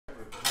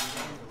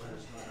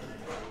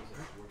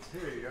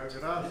Muchas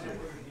gracias.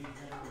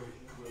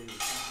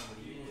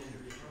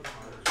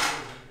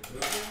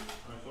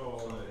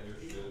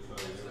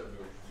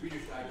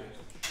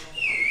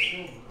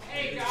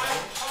 Hey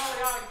guys,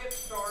 probably ought to get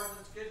started.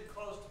 It's getting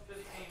close to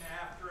 15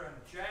 after, and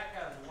Jack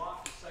has a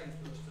lot to say to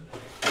us today.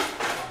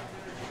 I'm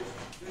going to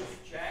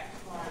introduce Jack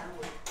Snyder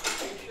with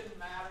Creation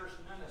Matters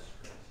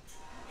Ministries.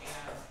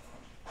 And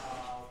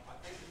I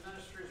think the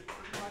ministry is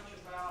pretty much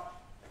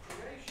about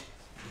creation.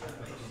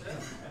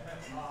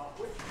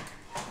 Which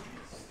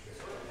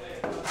anyway,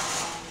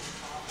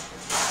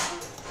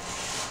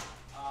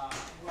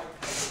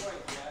 take it away,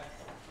 Jack.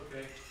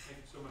 Okay, thank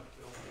you so much,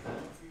 Bill.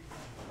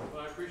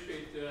 Well, I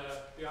appreciate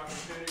the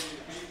opportunity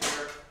to be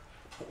here,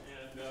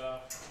 and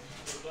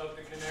would love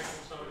to connect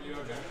with some of you.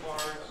 I've got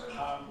cards.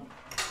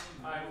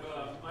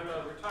 I'm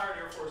a retired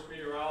Air Force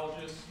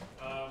meteorologist.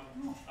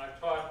 I've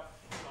taught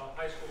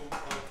high school,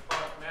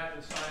 taught math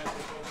and science at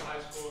both the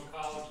high school and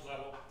college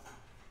level,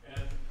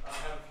 and I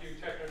have a few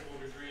technical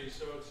degrees,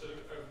 so it's a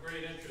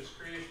great interest.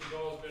 Creation has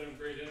always been of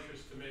great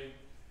interest to me,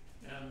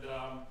 and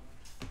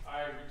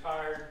I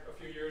retired a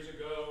few years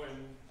ago and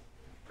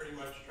pretty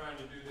much trying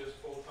to do this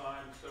full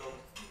time. So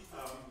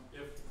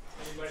if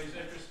anybody's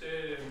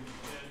interested in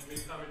me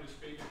coming to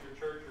speak at your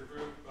church or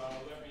group,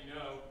 let me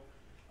know.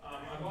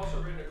 I've also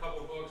written a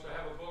couple of books. I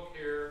have a book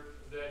here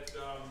that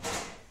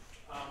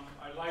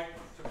I'd like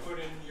to put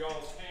in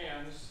y'all's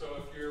hands.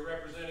 So if you're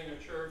representing a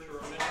church or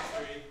a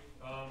ministry,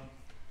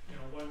 you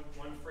know,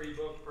 one free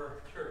book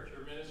per church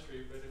or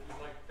ministry. But if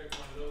you'd like to pick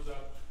one of those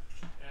up,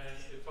 and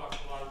it talks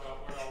a lot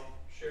about what I'll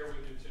share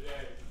with you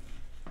today.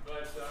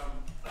 But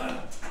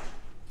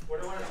what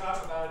I want to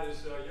talk about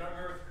is young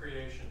earth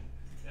creation.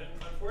 And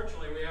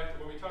unfortunately,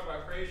 when we talk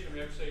about creation, we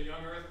have to say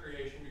young earth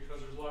creation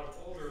because there's a lot of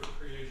old earth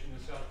creation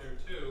that's out there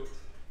too.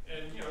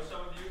 And you know,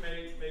 some of you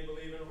may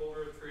believe in old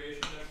earth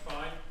creation, that's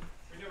fine.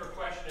 We never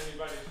question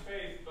anybody's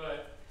faith,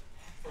 but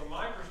from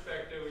my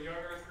perspective, a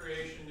young earth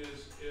creation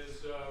is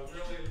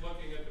really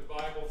looking at the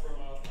Bible from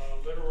a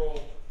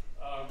literal,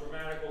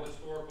 grammatical,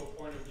 historical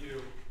point of view.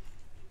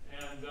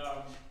 And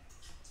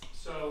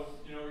so,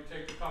 you know, we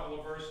take a couple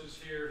of verses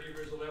here,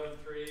 Hebrews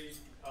 11:3.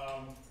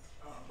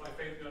 By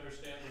faith we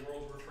understand the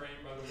worlds were framed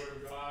by the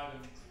word of God.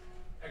 And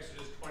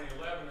Exodus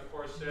 20:11, of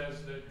course,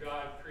 says that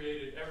God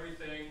created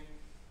everything,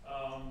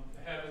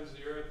 the heavens,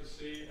 the earth, the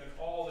sea, and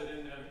all that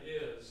in them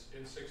is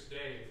in 6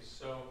 days.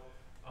 So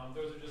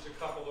those are just a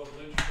couple of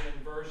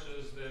linchpin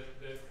verses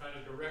that kind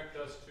of direct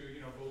us to,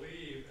 you know,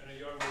 believe in a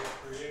young earth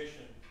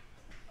creation.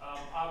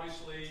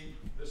 Obviously,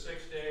 the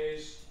 6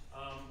 days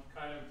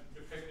kind of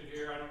depicted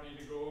here. I don't need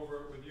to go over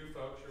it with you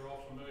folks. You're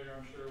all familiar,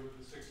 I'm sure, with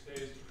the 6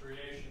 days of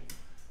creation.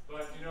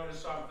 But you notice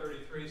Psalm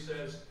 33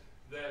 says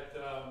that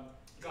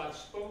God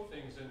spoke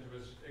things into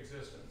his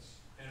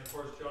existence. And of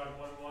course, John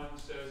 1:1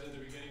 says, in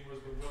the beginning was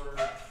the Word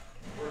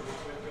was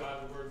with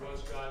God, the Word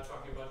was God,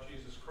 talking about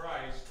Jesus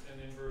Christ. And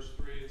in verse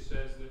 3 it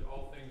says that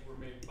all things were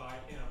made by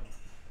him.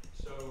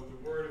 So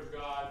the Word of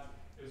God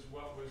is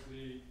what was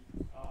the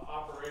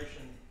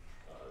operation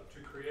to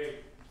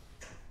create.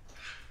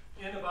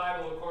 In the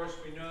Bible, of course,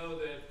 we know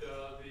that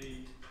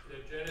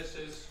that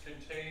Genesis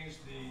contains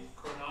the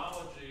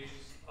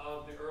chronologies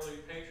of the early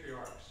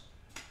patriarchs.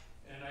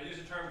 And I use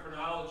the term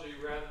chronology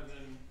rather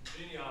than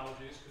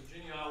genealogies, because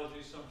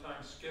genealogies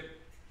sometimes skip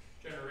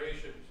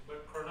generations.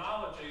 But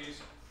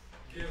chronologies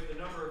give the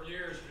number of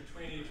years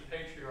between each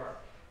patriarch.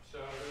 So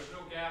there's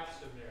no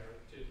gaps in there.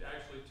 It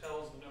actually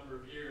tells the number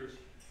of years.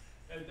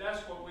 And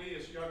that's what we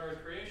as young earth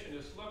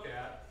creationists look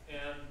at.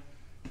 And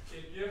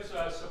it gives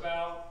us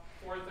about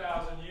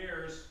 4,000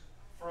 years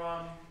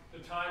from the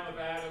time of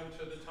Adam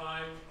to the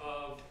time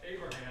of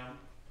Abraham.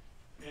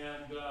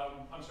 And,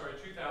 I'm sorry,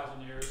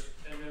 2,000 years.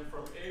 And then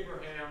from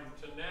Abraham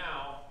to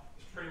now,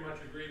 it's pretty much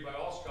agreed by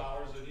all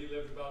scholars that he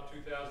lived about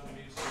 2000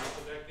 BC.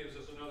 So that gives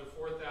us another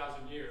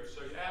 4,000 years.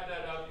 So you add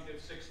that up, you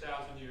get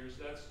 6,000 years.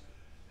 That's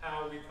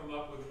how we come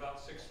up with about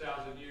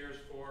 6,000 years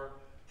for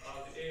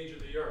the age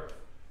of the earth,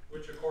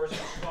 which of course is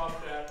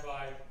scoffed at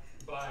by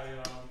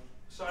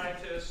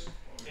scientists,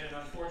 and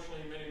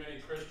unfortunately many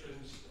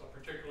Christians,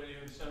 particularly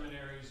in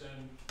seminaries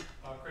and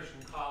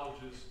Christian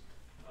colleges,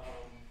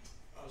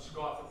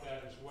 scoff at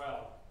that as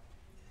well.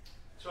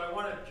 So I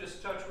want to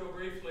just touch real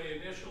briefly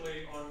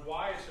initially on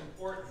why it's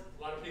important.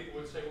 A lot of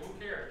people would say, well, who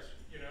cares?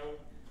 You know,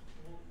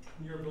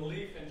 your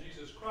belief in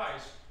Jesus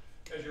Christ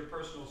as your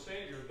personal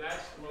Savior,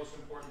 that's the most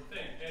important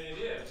thing. And it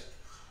is.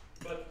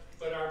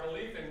 But our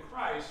belief in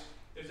Christ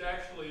is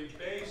actually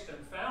based and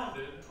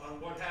founded on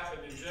what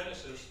happened in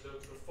Genesis,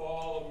 the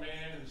fall of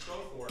man and so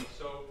forth.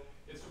 So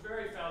it's a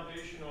very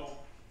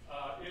foundational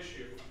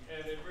issue.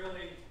 And it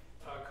really,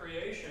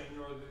 creation,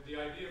 or the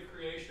idea of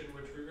creation,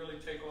 which we really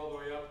take all the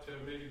way up to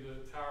maybe the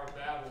Tower of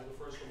Babel, the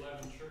first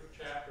 11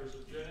 chapters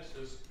of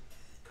Genesis,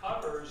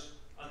 covers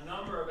a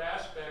number of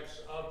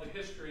aspects of the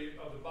history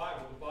of the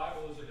Bible. The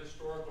Bible is a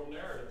historical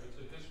narrative. It's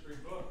a history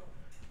book,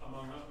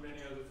 among many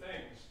other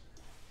things.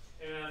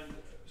 And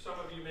some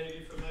of you may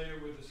be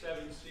familiar with the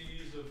 7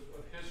 C's of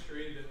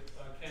history that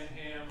Ken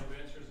Ham of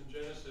Answers in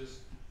Genesis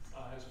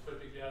has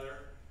put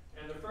together.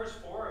 And the first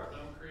 4 of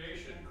them,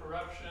 creation,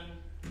 corruption,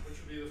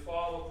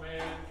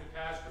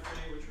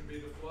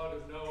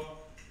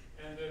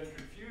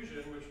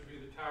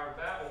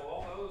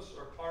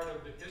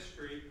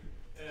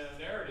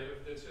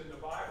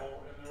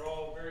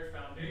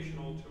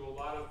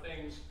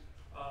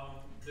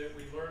 that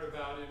we learn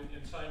about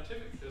in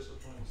scientific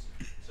disciplines,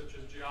 such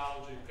as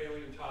geology,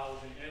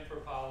 paleontology,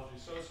 anthropology,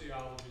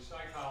 sociology,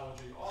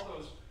 psychology. All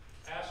those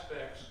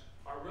aspects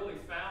are really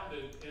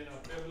founded in a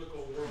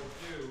biblical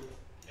worldview,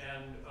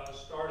 and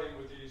starting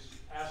with these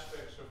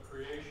aspects of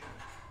creation.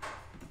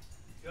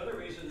 Another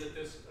reason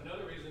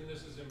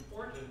this is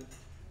important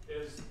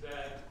is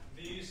that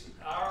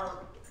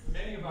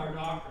many of our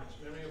doctrines,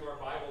 many of our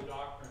Bible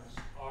doctrines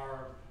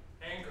are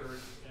anchored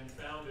and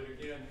founded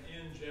again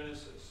in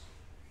Genesis.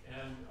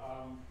 And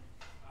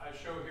I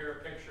show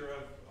here a picture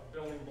of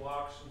building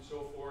blocks and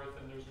so forth,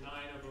 and there's 9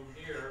 of them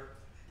here.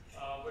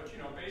 But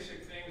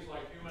basic things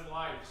like human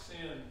life,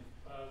 sin,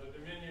 the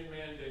dominion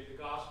mandate, the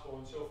gospel,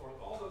 and so forth,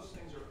 all those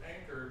things are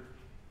anchored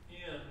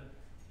in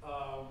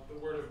the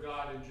Word of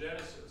God in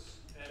Genesis.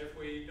 And if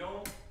we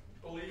don't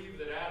believe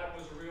that Adam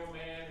was a real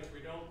man, if we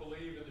don't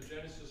believe in the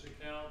Genesis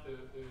account, the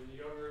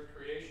young earth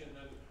creation,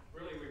 then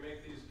really we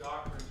make these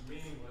doctrines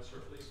meaningless, or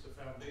at least the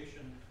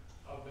foundation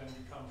of them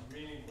becomes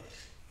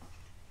meaningless.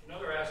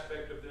 Another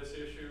aspect of this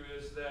issue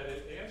is that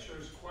it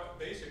answers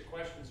basic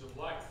questions of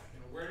life.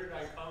 Where did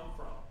I come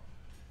from?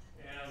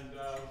 And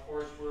of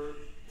course,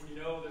 we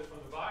know that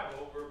from the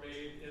Bible, we're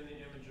made in the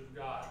image of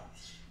God.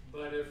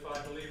 But if I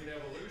believe in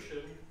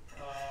evolution,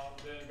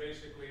 then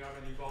basically I'm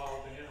an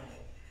evolved animal.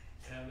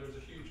 And there's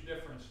a huge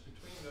difference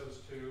between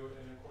those two,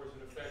 and of course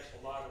it affects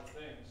a lot of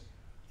things.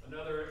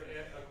 Another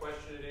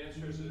question it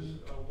answers is,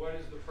 what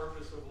is the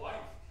purpose of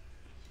life?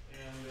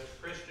 And as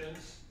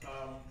Christians,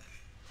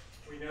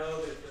 we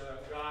know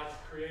that God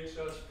creates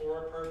us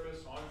for a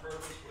purpose, on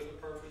purpose, with a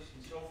purpose,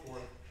 and so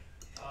forth.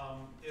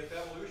 If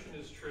evolution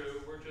is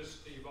true, we're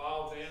just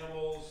evolved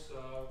animals,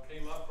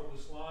 came up from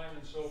the slime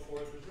and so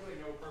forth. There's really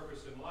no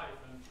purpose in life.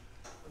 And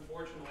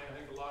unfortunately, I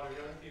think a lot of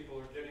young people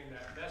are getting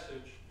that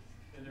message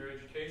in their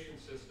education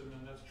system,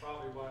 and that's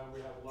probably why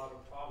we have a lot of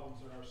problems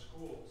in our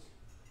schools.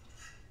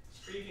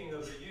 Speaking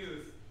of the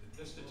youth,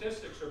 the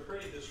statistics are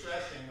pretty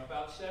distressing.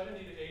 About 70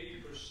 to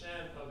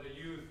 80% of the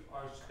youth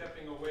are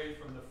stepping away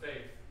from the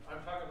faith.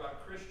 I'm talking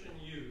about Christian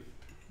youth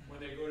when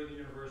they go to the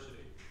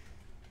university.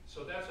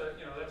 So that's a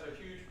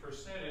huge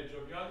percentage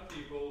of young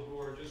people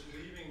who are just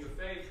leaving the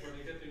faith when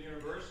they get to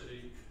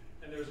university,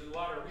 and there's a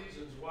lot of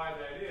reasons why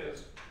that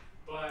is.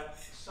 But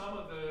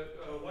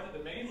one of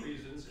the main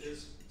reasons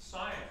is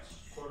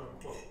science, quote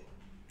unquote.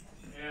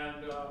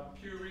 And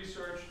Pew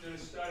Research did a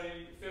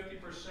study,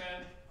 50%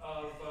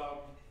 of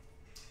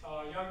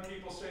young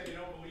people say they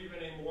don't believe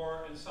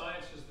anymore, and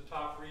science is the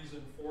top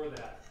reason for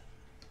that.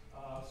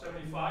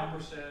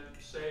 75%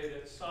 say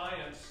that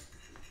science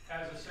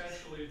has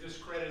essentially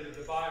discredited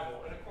the Bible.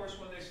 And of course,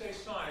 when they say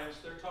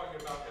science, they're talking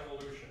about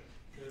evolution.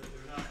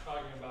 They're not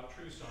talking about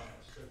true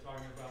science. They're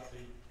talking about the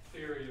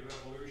theory of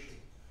evolution.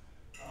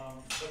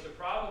 But the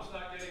problem's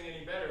not getting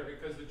any better,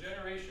 because the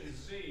Generation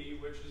Z,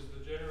 which is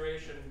the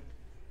generation,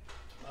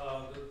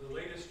 the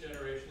latest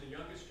generation, the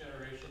youngest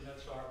generation,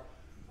 that's our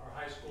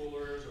high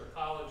schoolers or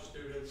college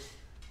students.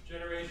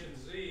 Generation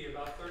Z,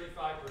 about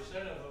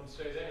 35% of them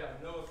say they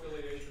have no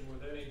affiliation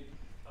with any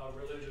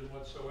religion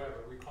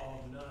whatsoever. We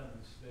call them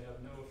nuns. They have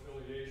no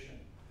affiliation.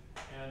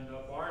 And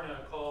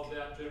Barna called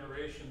that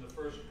generation the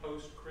first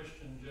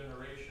post-Christian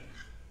generation.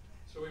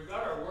 So we've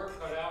got our work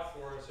cut out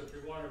for us if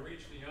we want to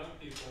reach the young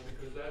people,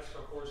 because that's,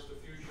 of course, the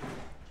future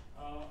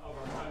of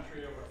our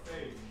country, of our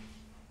faith.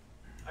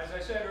 As I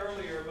said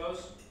earlier,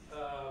 most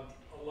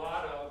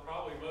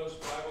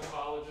Bible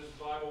colleges,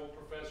 Bible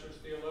professors,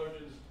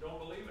 theologians don't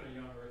believe in a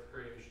young earth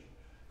creation.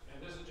 And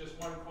this is just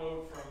one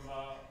quote from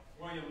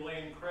William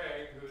Lane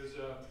Craig, who is,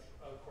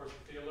 of course,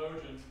 a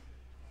theologian.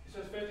 He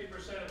says 50%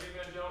 of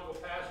evangelical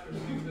pastors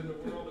think that the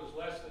world is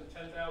less than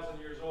 10,000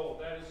 years old.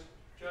 That is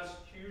just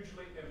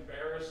hugely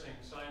embarrassing.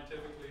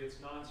 Scientifically, it's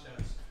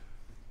nonsense.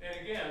 And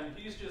again,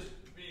 he's just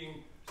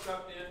being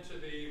sucked into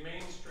the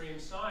mainstream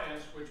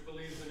science, which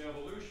believes in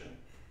evolution,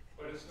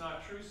 but it's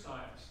not true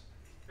science.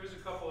 Here's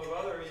a couple of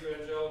other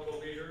evangelical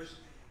leaders.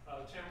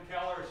 Tim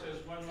Keller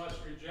says one must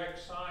reject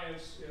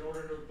science in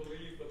order to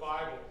believe the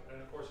Bible.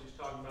 And of course, he's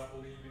talking about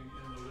believing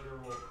in the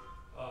literal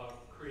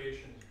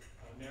creation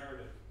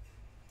narrative.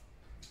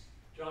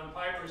 John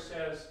Piper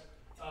says,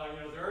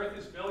 the earth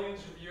is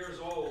billions of years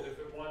old if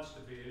it wants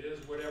to be. It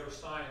is whatever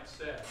science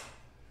says.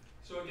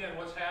 So again,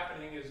 what's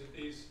happening is that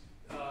these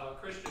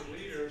Christian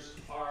leaders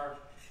are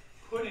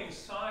putting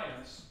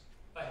science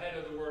ahead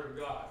of the Word of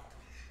God.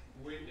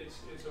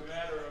 It's a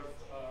matter of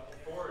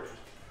authority.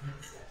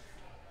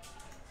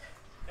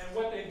 And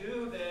what they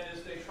do then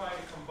is they try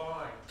to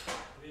combine.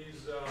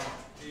 These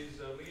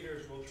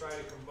leaders will try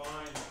to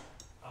combine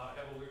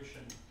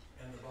evolution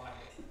and the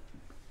Bible.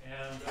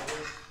 And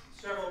there's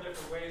several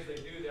different ways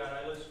they do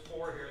that. I list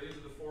 4 here. These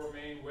are the 4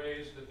 main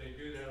ways that they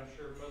do that. I'm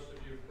sure most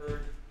of you have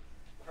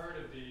heard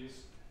of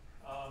these.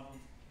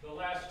 The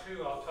last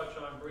 2 I'll touch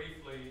on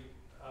briefly,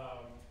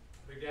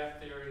 the gap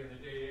theory and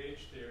the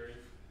day-age theory.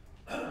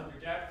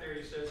 The gap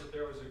theory says that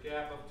there was a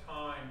gap of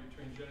time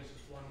between Genesis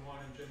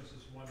 1:1 and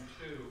Genesis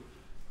 1:2,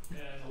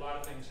 and a lot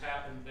of things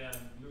happened then.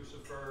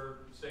 Lucifer,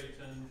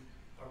 Satan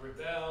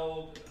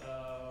rebelled.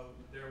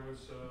 There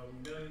was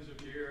millions of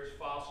years,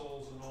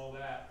 fossils and all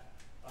that,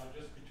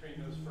 just between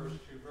those first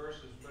two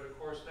verses. But of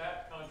course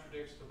that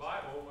contradicts the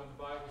Bible when the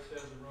Bible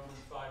says in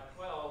Romans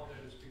 5:12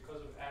 that it's because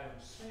of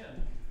Adam's sin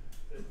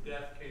that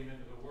death came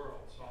into the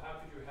world. So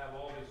how could you have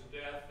all this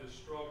death, this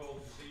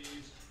struggle,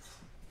 disease,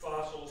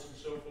 fossils and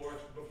so forth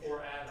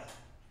before Adam?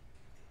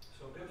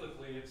 So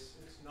biblically it's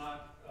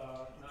not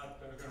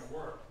going to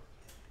work.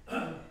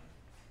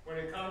 When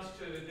it comes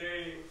to the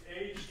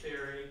day-age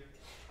theory,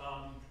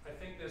 I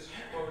think this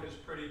quote is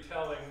pretty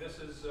telling. This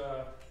is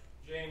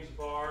James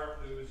Barr,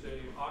 who is an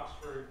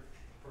Oxford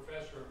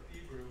professor of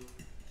Hebrew,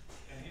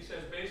 and he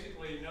says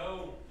basically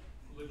no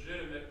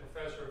legitimate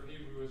professor of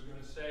Hebrew is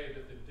going to say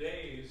that the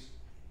days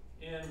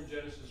in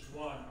Genesis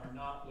 1 are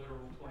not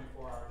literal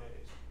 24-hour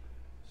days.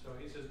 So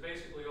he says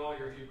basically all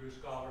your Hebrew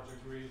scholars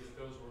agree that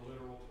those were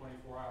literal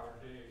 24-hour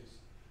days.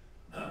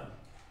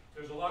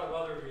 There's a lot of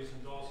other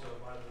reasons also,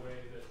 by the way,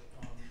 that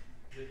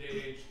the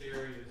day-age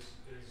theory is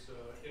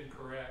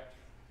incorrect,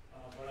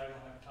 but I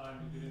don't have time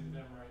to get into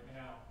them right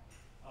now.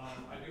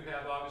 I do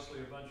have obviously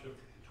a bunch of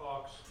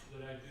talks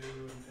that I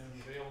do and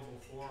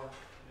available for,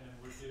 and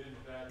we'll get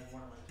into that in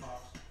one of my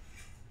talks.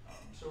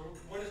 So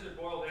what does it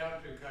boil down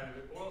to, kind of?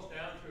 It boils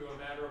down to a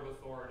matter of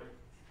authority.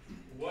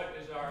 What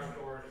is our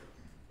authority?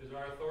 Is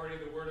our authority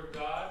the Word of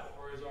God,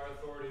 or is our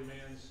authority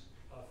man's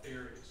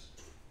theories?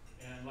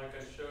 And like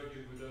I showed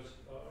you with those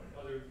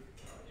other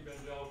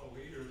evangelical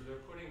leaders,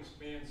 they're putting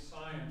man's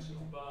science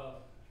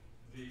above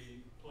the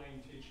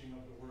plain teaching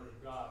of the Word of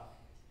God.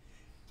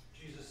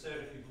 Jesus said,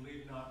 if you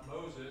believe not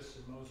Moses,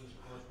 and Moses, of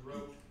course,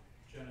 wrote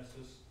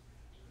Genesis,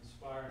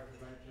 inspired to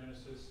write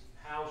Genesis,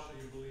 how shall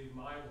you believe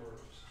my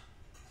words?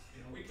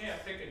 You know, we can't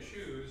pick and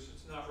choose.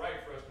 It's not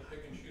right for us to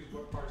pick and choose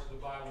what parts of the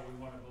Bible we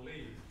want to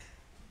believe.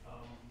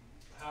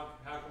 How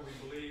can we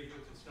believe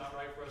if it's not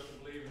right for us to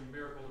believe in the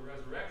miracle of the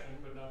resurrection,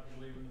 but not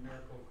believe in the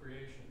miracle of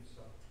creation?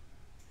 So,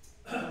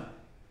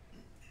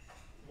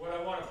 what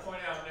I want to point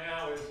out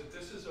now is that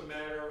this is a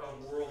matter of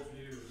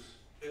worldviews.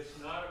 It's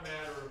not a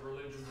matter of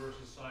religion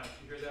versus science.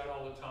 You hear that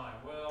all the time.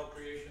 Well,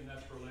 creation,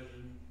 that's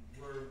religion.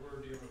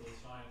 We're dealing with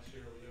science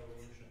here, with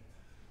evolution.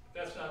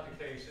 That's not the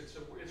case. It's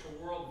a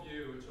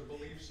worldview. It's a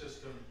belief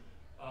system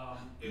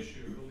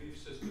issue, belief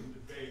system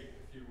debate,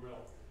 if you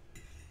will.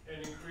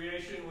 And in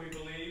creation, we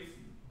believe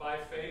by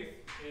faith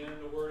in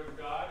the Word of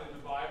God, in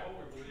the Bible.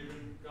 We believe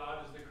in God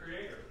as the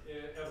creator.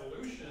 In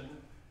evolution,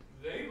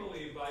 they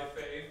believe by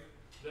faith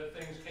that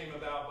things came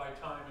about by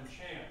time and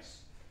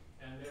chance.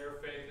 And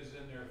their faith is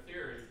in their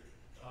theory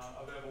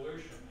of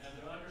evolution. And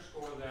to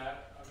underscore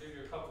that, I'll give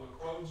you a couple of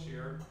quotes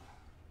here.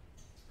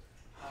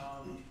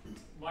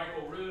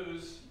 Michael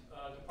Ruse,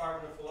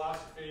 Department of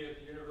Philosophy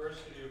at the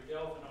University of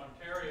Guelph in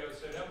Ontario,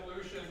 said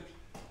evolution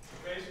is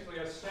basically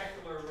a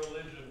secular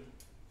religion,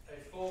 a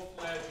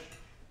full-fledged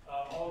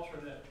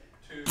alternate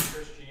to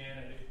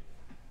Christianity.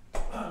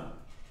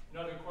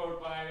 Another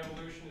quote by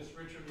evolutionist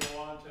Richard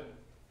Lewontin.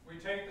 We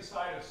take the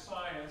side of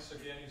science,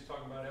 again he's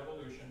talking about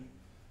evolution,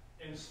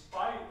 in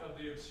spite of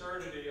the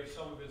absurdity of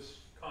some of its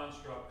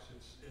constructs,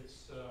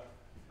 its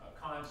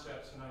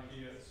concepts and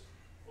ideas.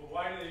 Well,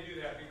 why do they do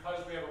that?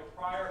 Because we have a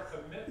prior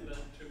commitment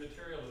to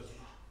materialism,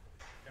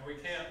 and we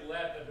can't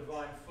let a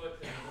divine foot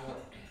in the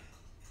door.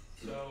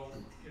 So,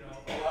 you know,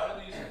 a lot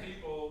of these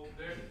people,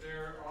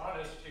 they're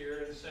honest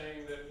here in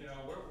saying that, you know,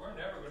 we're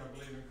never going to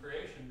believe in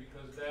creation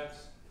because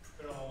that's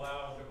going to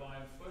allow a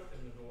divine foot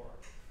in the door.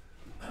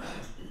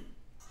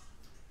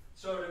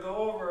 So to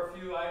go over a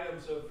few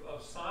items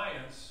of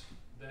science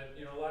that,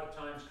 you know, a lot of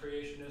times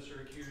creationists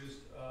are accused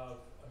of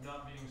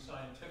not being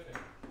scientific.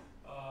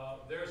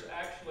 There's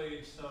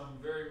actually some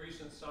very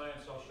recent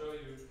science I'll show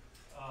you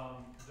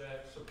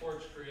that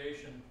supports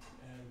creation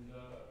and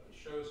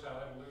shows how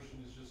evolution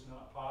is just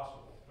not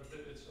possible. But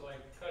it's like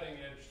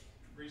cutting-edge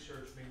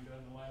research being done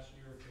in the last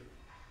year or two.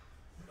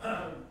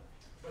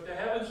 But the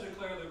heavens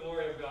declare the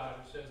glory of God,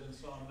 it says in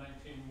Psalm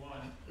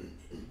 19:1.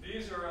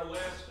 These are a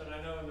list, and I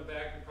know in the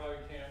back you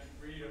probably can't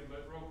read them,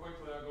 but real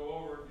quickly I'll go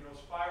over, you know,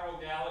 spiral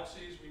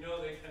galaxies. We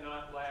know they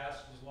cannot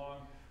last as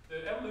long.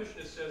 The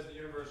evolutionist says the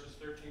universe is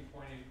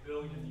 13.8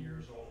 billion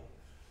years old.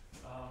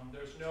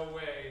 There's no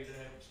way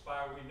that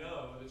we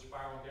know that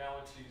spiral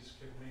galaxies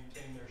can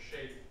maintain their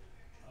shape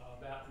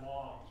that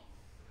long.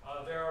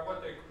 There are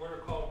what are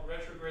called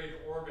retrograde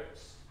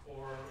orbits,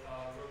 or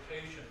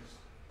rotations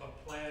of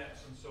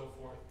planets and so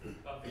forth.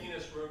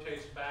 Venus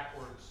rotates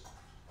backwards.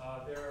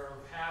 There are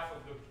half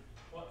of the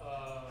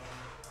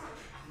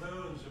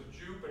moons of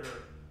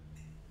Jupiter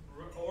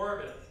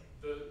orbit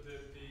the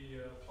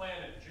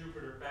planet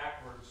Jupiter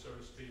backwards, so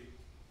to speak.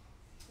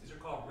 These are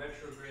called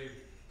retrograde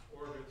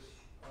orbits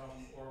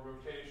or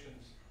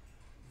rotations.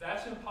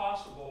 That's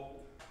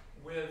impossible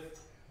with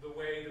the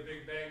way the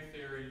Big Bang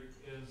Theory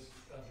is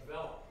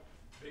developed.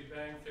 Big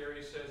Bang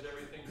Theory says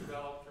everything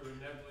developed through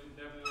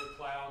nebular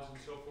clouds and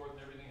so forth,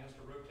 and everything has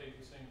to rotate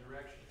the same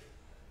direction.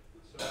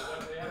 So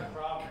they have a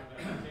problem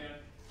with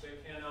that.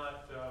 They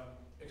cannot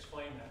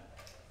explain that.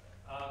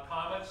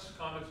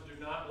 Comets do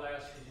not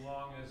last as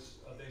long as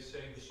they say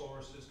the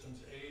solar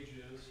system's age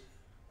is.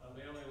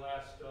 They only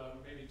last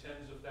maybe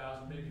tens of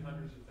thousands, maybe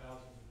hundreds of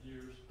thousands of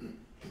years.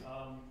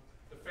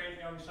 The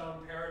faint young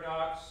sun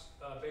paradox,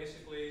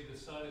 basically the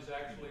sun is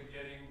actually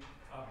getting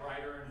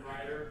brighter and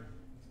brighter.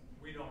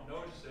 We don't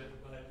notice it,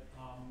 but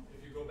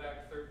if you go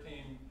back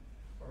 13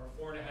 or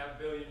 4.5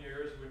 billion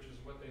years, which is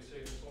what they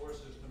say the solar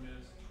system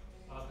is,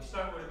 the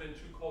sun would have been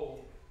too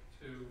cold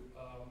to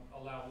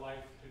allow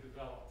life to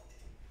develop.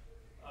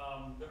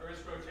 The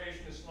Earth's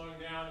rotation is slowing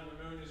down and the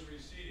moon is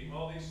receding.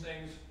 All these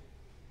things,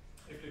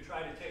 if you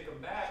try to take them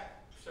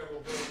back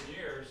several billion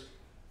years,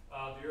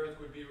 the Earth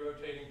would be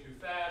rotating too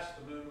fast,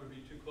 the moon would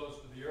be too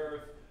close to the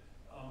Earth.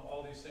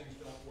 All these things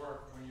don't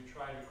work when you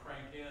try to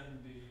crank in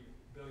the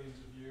billions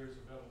of years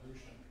of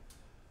evolution.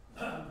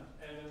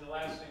 And then the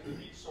last thing, the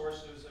heat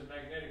sources and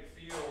magnetic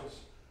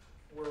fields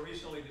were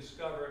recently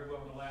discovered,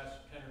 well, in the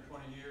last 10 or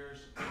 20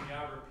 years, in the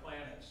outer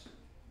planets.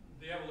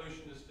 The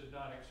evolutionists did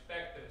not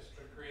expect this,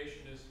 but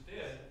creationists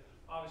did,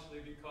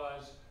 obviously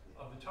because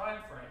of the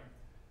time frame.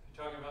 If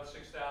you're talking about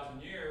 6,000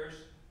 years,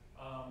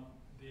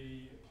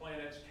 the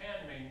planets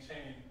can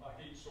maintain a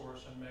heat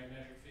source and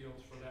magnetic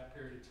fields for that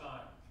period of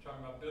time. If you're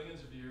talking about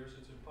billions of years,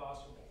 it's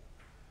impossible.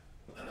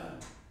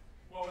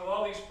 Well, with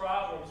all these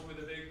problems with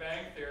the Big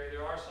Bang Theory,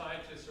 there are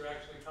scientists who are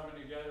actually coming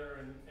together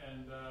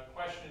and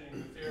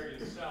questioning the theory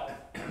itself.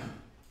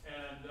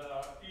 And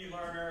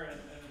E-Learner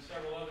and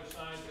several other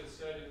scientists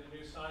said in the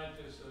New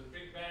Scientist, the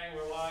Big Bang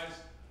relies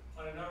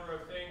on a number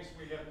of things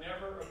we have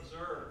never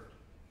observed.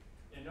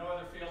 In no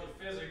other field of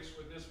physics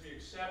would this be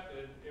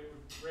accepted. It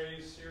would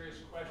raise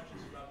serious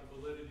questions about the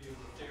validity of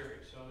the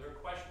theory. So they're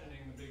questioning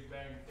the Big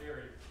Bang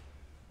Theory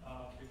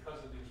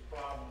because of these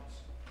problems.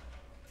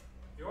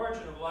 The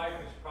origin of life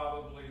is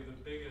probably the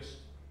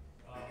biggest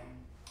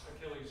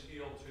Achilles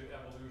heel to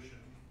evolution.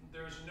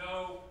 There's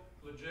no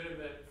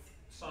legitimate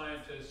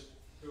scientist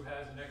who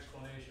has an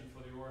explanation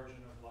for the origin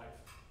of life.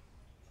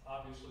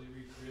 Obviously,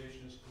 we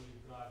creationists believe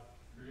God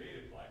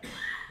created life.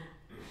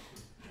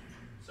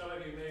 Some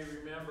of you may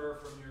remember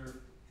from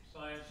your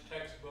science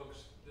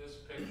textbooks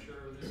this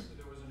picture.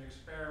 There was an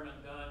experiment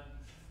done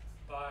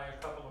by a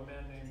couple of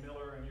men named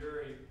Miller and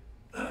Urey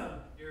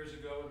years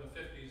ago in the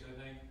 50s, I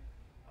think,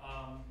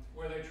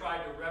 where they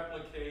tried to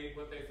replicate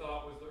what they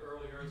thought was the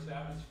early Earth's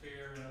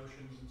atmosphere and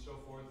oceans and so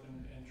forth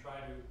and try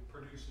to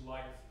produce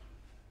life.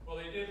 Well,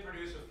 they did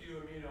produce a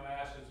few amino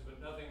acids, but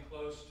nothing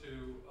close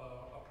to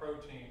a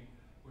protein,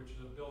 which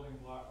is a building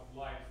block of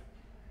life.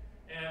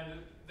 And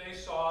they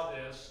saw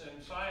this,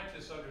 and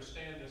scientists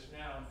understand this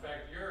now. In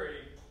fact,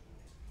 Urey,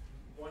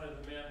 one of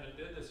the men that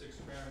did this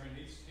experiment,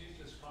 he's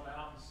just come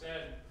out and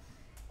said,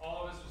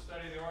 all of us who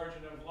study the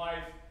origin of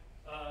life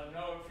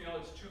feel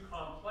it's too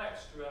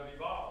complex to have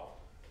evolved.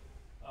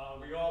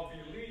 We all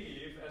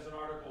believe, as an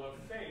article of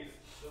faith,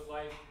 that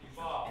life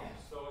evolved.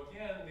 So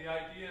again, the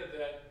idea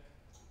that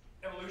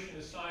evolution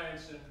is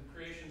science and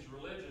creation's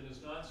religion is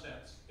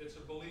nonsense. It's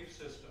a belief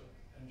system.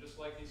 And just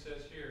like he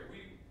says here,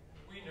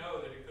 we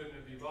know that it couldn't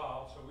have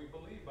evolved, so we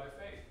believe by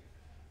faith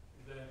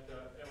that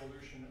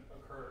evolution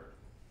occurred.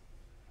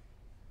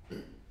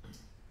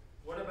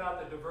 What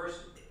about the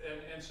diversity?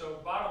 And so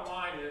bottom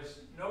line is,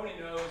 nobody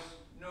knows,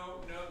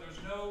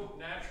 there's no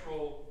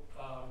natural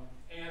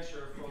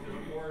answer for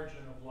the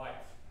origin of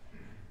life.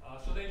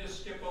 So they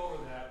just skip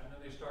over that, and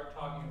then they start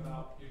talking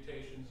about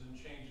mutations and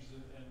changes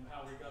and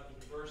how we got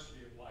the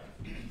diversity of life.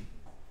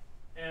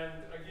 And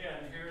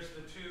again, here's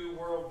the two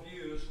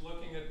worldviews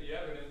looking at the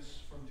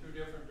evidence from two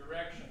different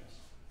directions.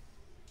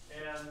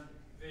 And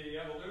the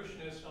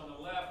evolutionists on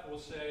the left will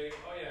say,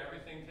 oh yeah,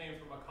 everything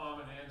came from a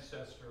common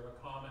ancestor, a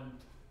common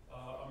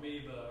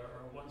amoeba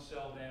or a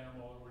one-celled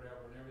animal or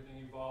whatever, and everything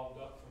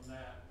evolved up from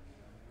that.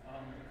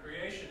 The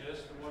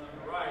creationist, the one on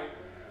the right,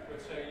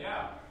 would say,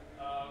 yeah,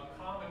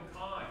 common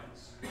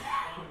kinds.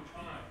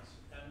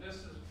 And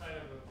this is kind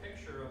of a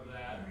picture of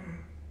that.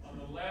 On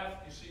the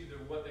left, you see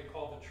what they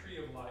call the tree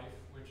of life,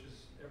 which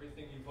is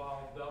everything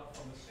evolved up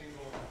from a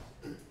single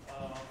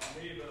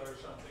amoeba or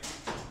something.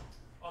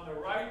 On the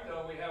right,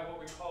 though, we have what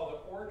we call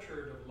the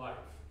orchard of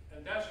life.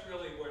 And that's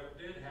really what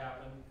did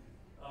happen.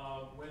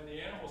 When the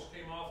animals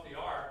came off the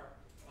ark,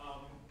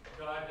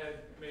 God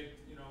had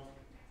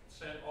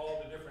sent all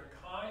the different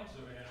kinds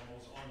of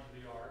animals onto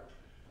the ark.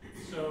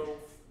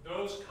 So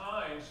those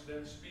kinds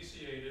then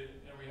speciated,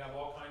 and we have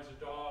all kinds of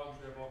dogs,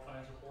 we have all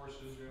kinds of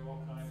horses, we have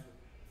all kinds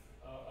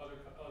of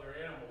other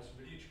animals,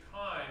 but each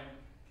kind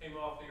came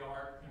off the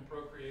ark and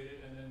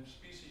procreated and then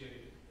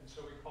speciated. And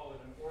so we call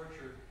it an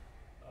orchard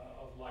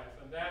of life.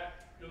 And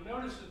that, you'll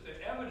notice that the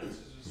evidence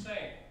is the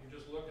same. We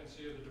just look and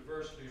see the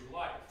diversity of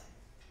life.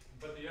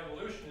 But the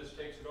evolutionist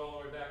takes it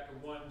all the way back to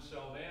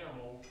one-celled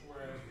animal,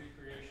 whereas we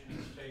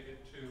creationists take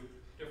it to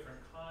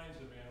different kinds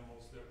of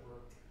animals that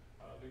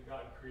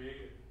God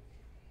created.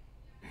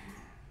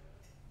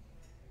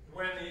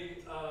 When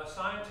the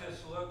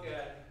scientists look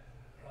at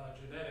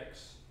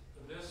genetics,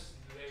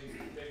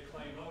 they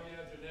claim, oh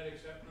yeah,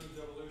 genetics, that proves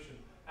evolution.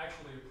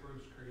 Actually, it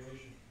proves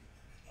creation.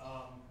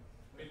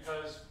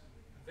 Because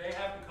they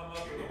have to come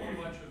up with a whole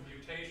bunch of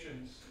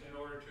mutations in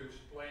order to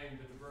explain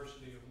the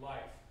diversity of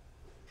life.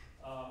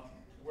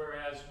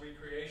 Whereas we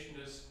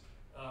creationists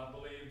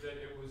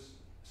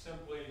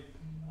simply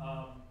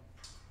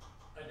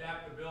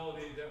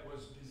adaptability that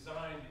was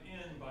designed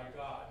in by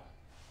God.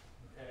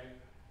 Okay?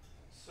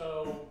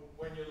 So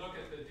when you look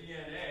at the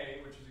DNA,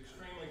 which is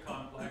extremely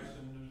complex,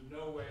 and there's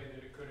no way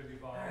that it could have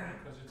evolved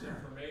because it's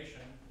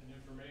information, and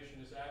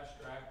information is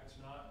abstract, it's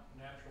not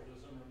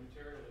naturalism or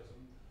materialism.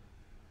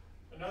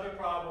 Another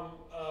problem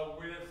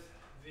with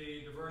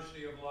the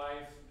diversity of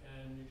life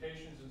and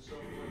mutations and so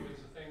forth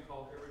is a thing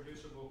called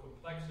irreducible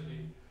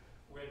complexity,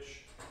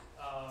 which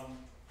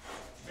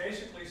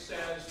basically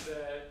says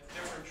that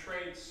different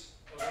traits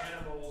of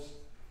animals,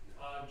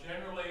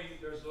 generally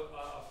there's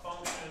a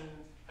function,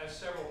 has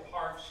several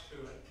parts to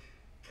it.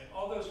 And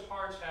all those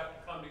parts have to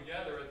come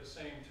together at the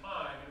same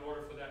time in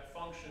order for that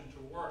function to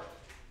work.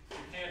 You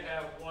can't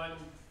have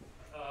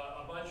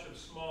a bunch of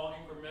small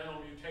incremental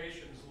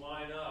mutations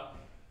line up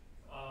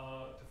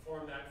to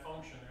form that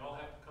function. They all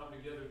have to come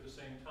together at the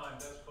same time.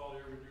 That's called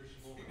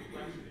irreducible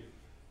complexity.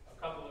 A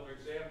couple of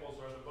examples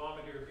are the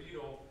bombardier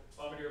beetle.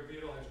 Bombardier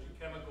beetle has two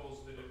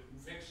chemicals that it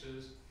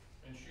mixes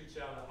and shoots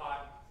out a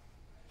hot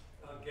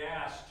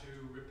gas to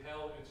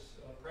repel its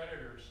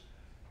predators.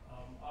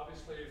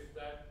 Obviously, if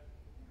that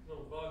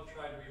little bug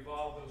tried to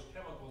evolve those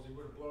chemicals, he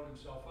would have blown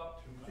himself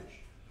up too much.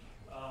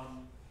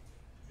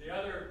 The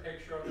other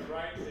picture on the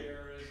right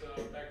there is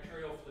a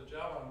bacterial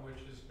flagellum, which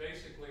is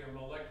basically a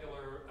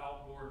molecular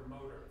outboard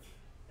motor.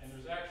 And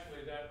there's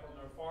actually that on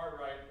the far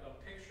right a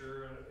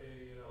picture,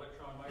 an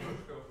electron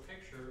microscope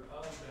picture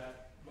of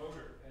that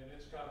motor, and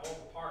it's got all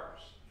the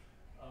parts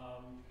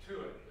to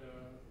it.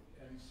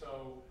 And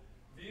so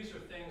these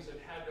are things that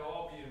had to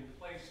all be in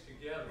place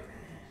together.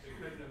 They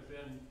couldn't have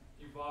been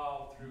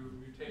evolved through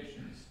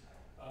mutations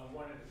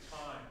one at a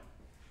time.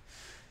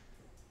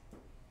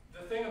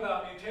 The thing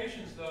about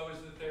mutations, though,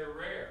 is that they're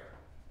rare,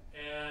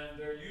 and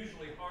they're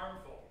usually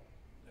harmful.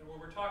 And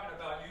when we're talking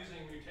about using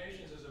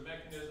mutations as a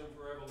mechanism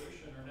for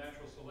evolution or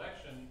natural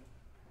selection,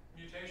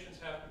 mutations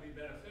have to be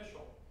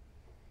beneficial.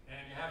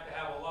 And you have to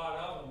have a lot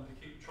of them to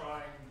keep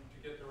trying to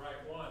get the right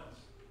ones.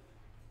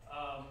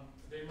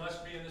 They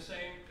must be in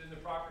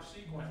the proper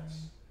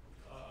sequence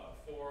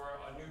for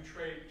a new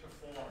trait to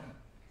form,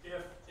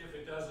 if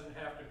it doesn't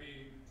have to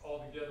be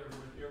altogether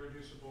with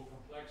irreducible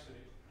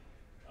complexity.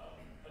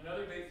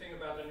 Another big thing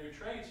about the new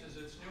traits is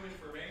it's new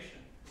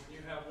information. When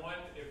you have one,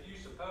 if you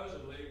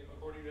supposedly,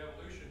 according to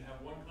evolution, have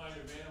one kind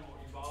of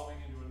animal evolving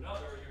into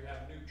another, you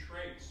have new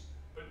traits.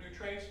 But new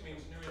traits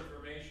means new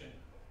information.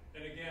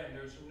 And again,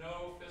 there's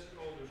no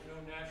physical, there's no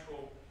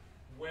natural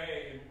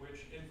way in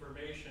which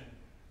information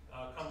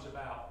comes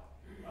about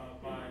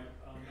by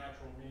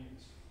natural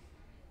means.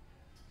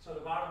 So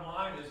the bottom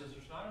line is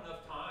there's not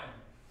enough time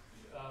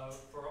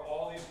for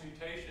all these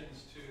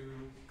mutations to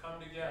come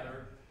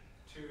together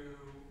to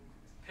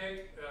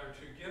pick,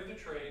 to give the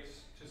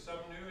traits to some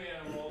new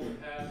animal that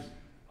has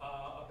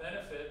a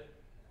benefit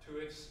to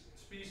its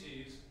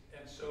species,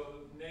 and so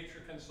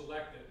nature can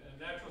select it. And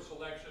natural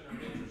selection or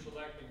nature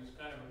selecting is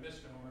kind of a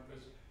misnomer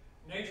because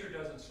nature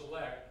doesn't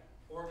select,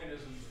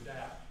 organisms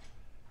adapt.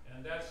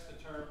 And that's the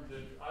term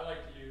that I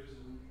like to use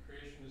and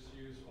creationists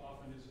use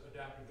often is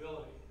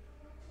adaptability.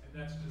 And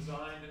that's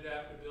designed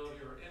adaptability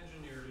or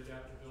engineered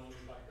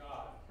adaptability by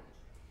God.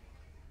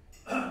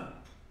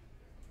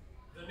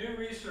 The new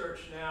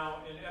research now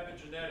in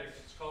epigenetics,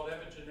 it's called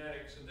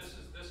epigenetics, and this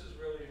is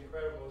really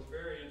incredible, it's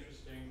very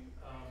interesting.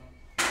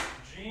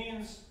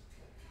 Genes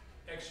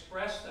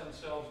express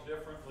themselves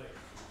differently.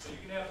 So you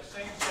can have the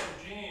same set of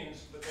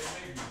genes, but they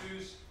may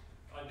produce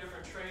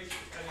different traits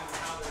depending on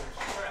how they're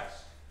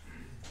expressed.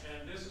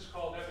 And this is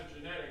called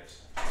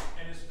epigenetics,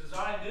 and it's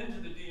designed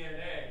into the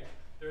DNA.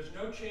 There's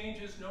no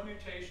changes, no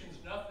mutations,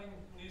 nothing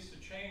needs to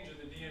change in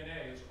the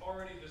DNA. It's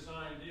already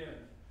designed in.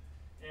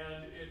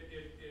 And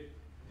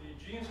the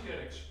genes get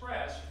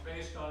expressed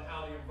based on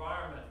how the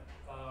environment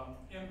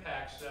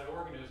impacts that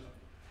organism.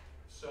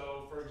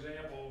 So, for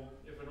example,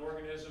 if an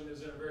organism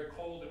is in a very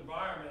cold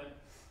environment,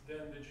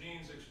 then the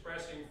genes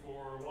expressing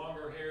for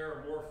longer hair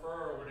or more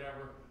fur or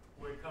whatever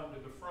would come to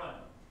the front.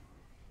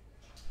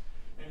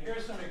 And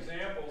here's some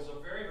examples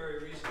of very,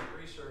 very recent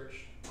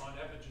research on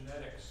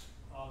epigenetics.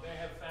 They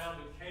have found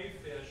that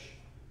cavefish,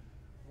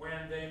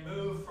 when they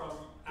move from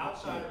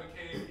outside of a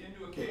cave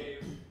into a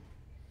cave,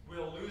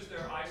 will lose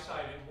their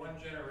eyesight in one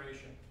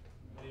generation.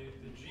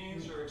 The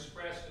genes are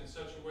expressed in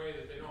such a way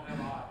that they don't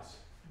have eyes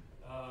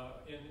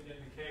in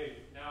the cave.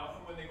 Now,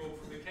 when they go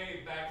from the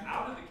cave back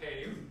out of the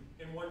cave,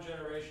 in one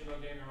generation they'll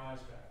gain their eyes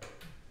back.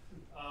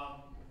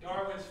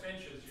 Darwin's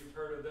finches, you've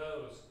heard of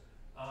those.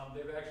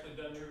 They've actually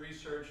done new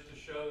research to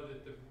show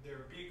that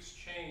their beaks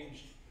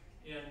changed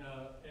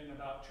in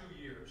about 2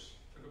 years.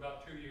 It took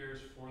about 2 years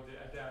for the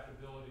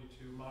adaptability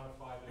to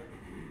modify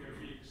their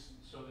beaks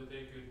so that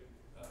they could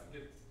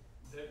get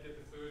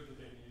the food that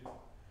they needed.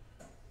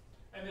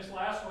 And this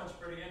last one's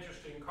pretty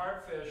interesting.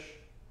 Carpfish,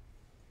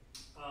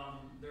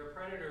 their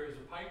predator is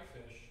a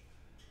pikefish.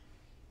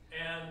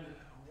 And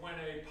when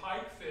a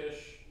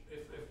pikefish,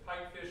 if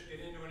pikefish get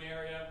into an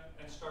area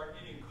and start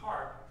eating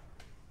carp,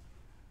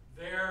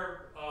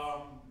 they're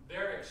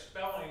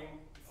expelling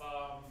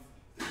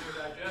through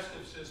their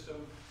digestive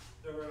system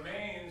the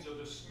remains of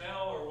the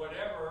smell or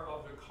whatever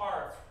of the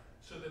carp,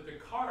 so that the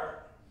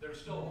carp that are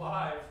still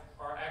alive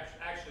are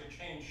actually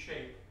change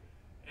shape.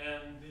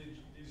 And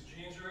these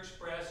genes are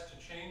expressed to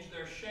change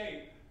their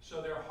shape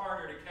so they're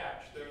harder to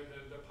catch.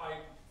 The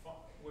pike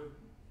would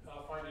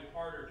find it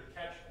harder to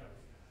catch them.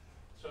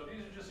 So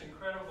these are just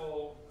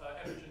incredible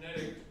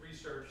epigenetic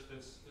research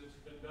that's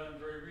been done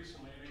very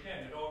recently. And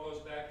again, it all goes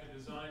back to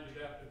design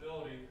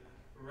adaptability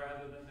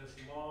rather than this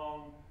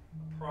long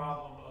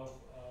problem of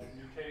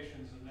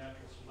mutations and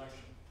natural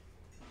selection.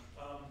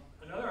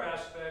 Another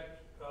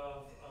aspect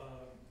of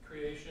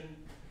creation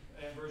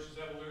and versus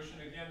evolution,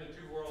 again, the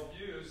two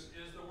worldviews,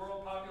 is the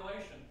world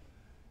population.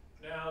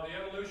 Now, the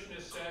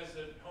evolutionist says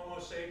that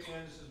Homo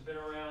sapiens has been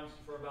around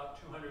for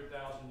about 200,000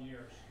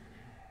 years.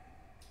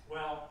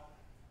 Well,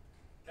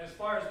 as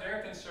far as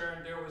they're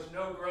concerned, there was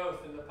no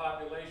growth in the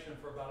population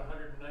for about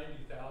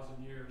 190,000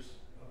 years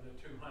of the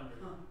 200.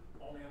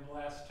 Only in the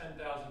last 10,000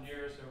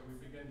 years have we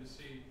begin to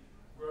see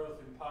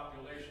growth in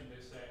population, they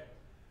say.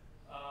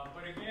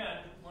 But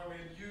again, when we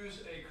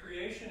use a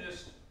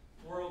creationist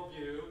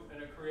worldview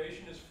and a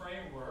creationist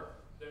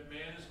framework, that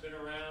man has been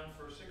around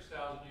for 6,000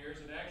 years,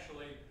 and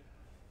actually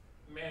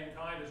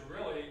mankind has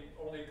really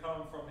only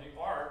come from the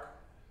ark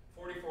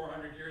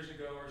 4,400 years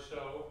ago or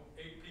so,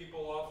 8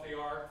 people off the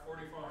ark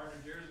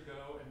 4,400 years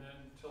ago, and then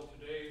till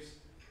today's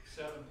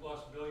 7+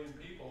 billion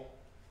people.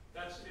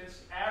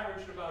 It's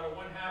averaged about a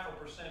 0.5%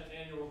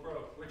 annual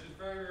growth, which is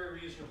very,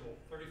 very reasonable.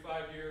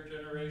 35-year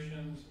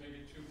generations,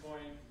 maybe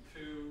 2.2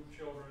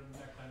 children,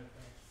 that kind of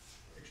thing.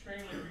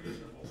 Extremely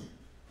reasonable.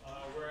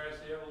 Whereas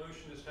the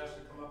evolutionist has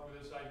to come up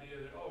with this idea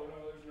that, oh, no,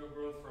 there's no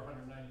growth for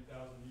 190,000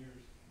 years.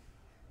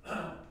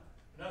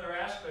 Another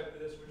aspect of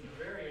this, which is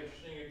very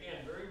interesting,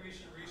 again, very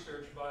recent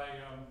research by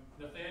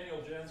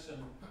Nathaniel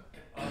Jensen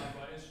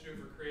of Institute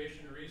for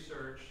Creation and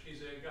Research. He's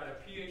got a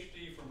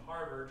PhD from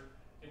Harvard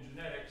in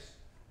genetics,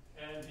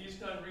 and he's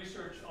done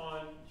research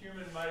on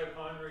human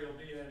mitochondrial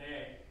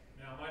DNA.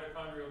 Now,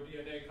 mitochondrial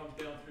DNA comes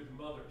down through the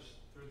mothers,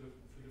 through the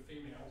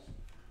females.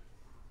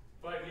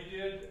 But he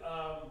did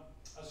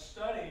a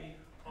study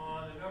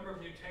on the number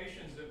of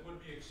mutations that would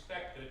be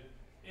expected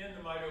in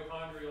the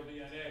mitochondrial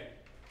DNA.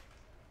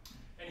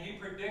 And he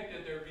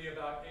predicted there'd be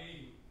about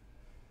 80.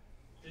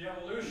 The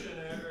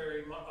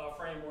evolutionary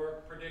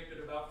framework predicted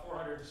about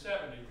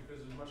 470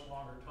 because it's a much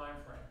longer time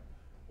frame.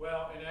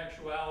 Well, in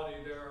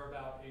actuality, there are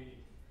about 80.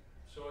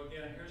 So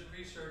again, here's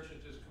research that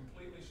just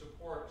completely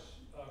supports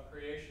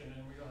creation,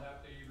 and we don't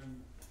have to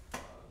even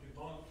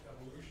debunk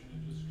evolution,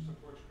 it just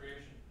supports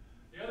creation.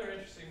 The other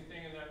interesting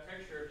thing in that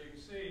picture, if you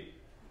can see,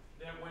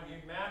 that when he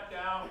mapped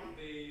out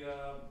the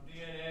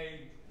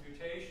DNA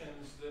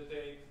mutations, that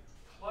they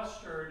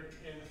clustered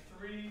in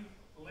 3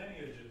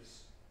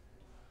 lineages.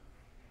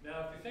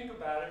 Now, if you think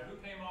about it, who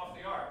came off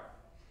the ark?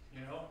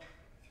 You know,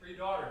 3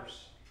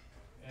 daughters.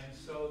 And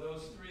so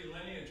those 3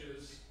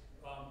 lineages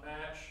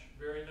match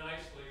very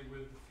nicely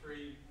with the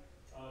 3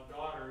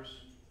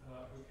 daughters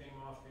who came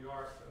off the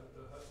ark,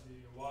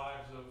 the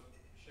wives of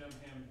Shem,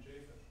 Ham, and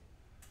Japheth.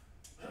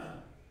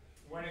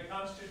 When it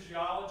comes to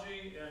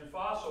geology and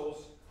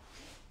fossils,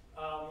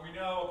 we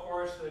know, of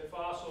course, that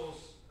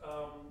fossils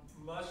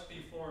must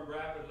be formed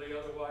rapidly,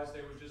 otherwise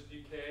they would just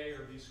decay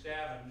or be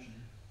scavenged.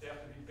 They have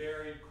to be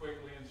buried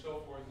quickly and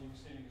so forth. And you can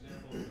see an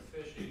example of a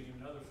fish eating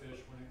another fish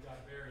when it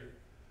got buried.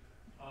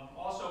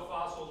 Also,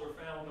 fossils are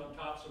found on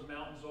tops of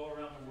mountains all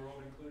around the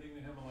world, including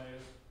the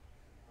Himalayas.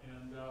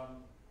 And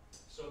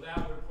so that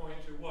would point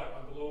to what?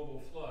 A global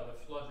flood, a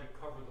flood that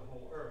covered the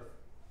whole Earth.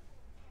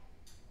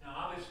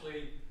 Now,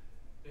 obviously,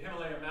 the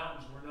Himalaya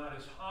mountains were not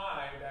as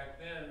high back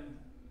then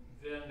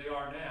than they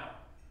are now.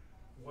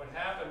 What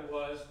happened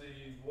was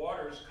the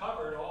waters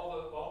covered all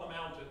the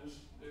mountains.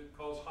 It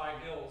calls high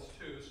hills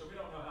too, so we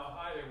don't know how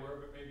high they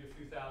were, but maybe a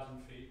few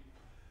thousand feet.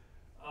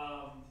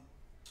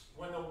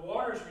 When the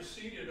waters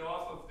receded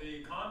off of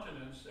the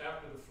continents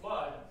after the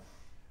flood,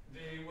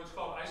 what's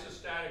called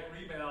isostatic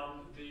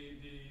rebound, the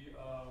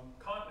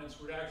continents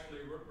would actually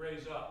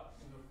raise up.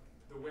 And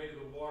the weight of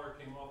the water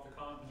came off the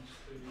continents.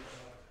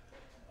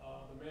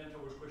 The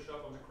mantle would push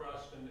up on the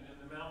crust, and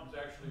the mountains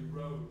actually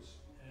rose.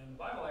 And the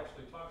Bible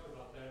actually talks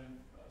about that in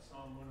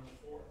Psalm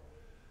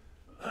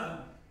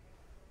 104.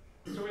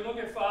 So we look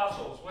at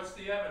fossils. What's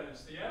the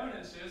evidence? The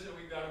evidence is that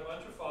we've got a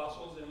bunch of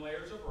fossils in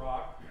layers of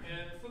rock,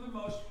 and for the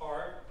most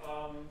part,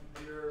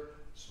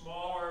 they're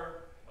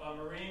smaller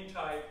marine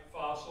type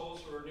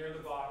fossils or near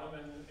the bottom,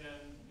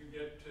 and you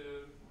get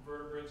to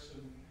vertebrates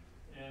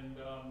and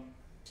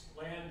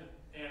land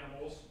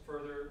animals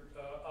further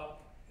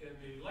up in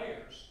the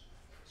layers.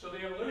 So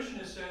the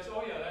evolutionist says,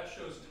 oh yeah, that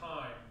shows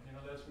time. You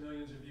know, that's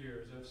millions of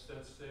years.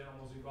 That's the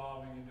animals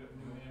evolving into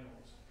new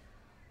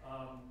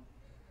animals.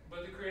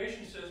 But the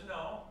creation says,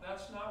 no,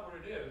 that's not what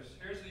it is.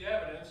 Here's the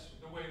evidence.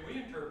 The way we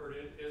interpret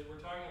it is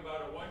we're talking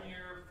about a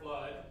 1-year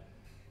flood,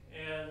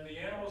 and the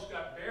animals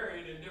got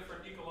buried in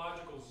different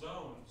ecological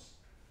zones.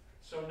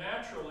 So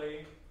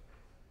naturally,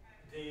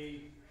 the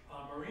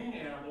marine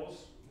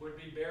animals would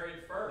be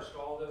buried first.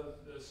 All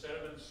the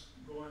sediments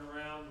going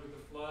around with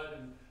the flood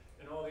and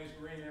and all these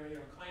marine,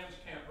 clams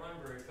can't run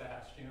very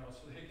fast,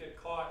 so they get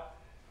caught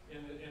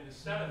in the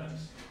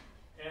sediments.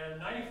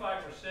 And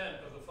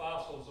 95% of the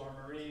fossils are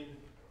marine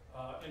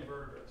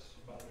invertebrates,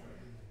 by the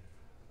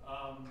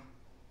way.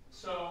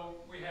 So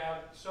we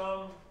have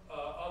some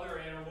other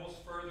animals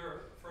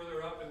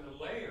further up in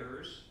the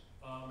layers,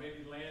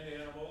 maybe land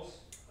animals,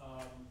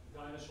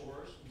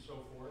 dinosaurs, and so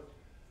forth.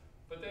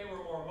 But they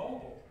were more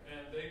mobile,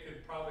 and they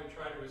could probably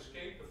try to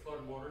escape the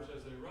floodwaters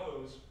as they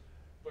rose,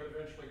 but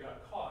eventually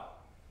got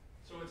caught.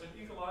 So it's an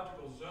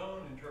ecological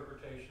zone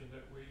interpretation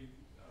that we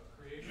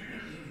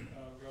creationists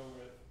go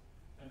with.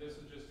 And this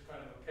is just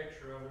kind of a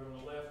picture of it.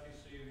 On the left, you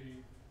see the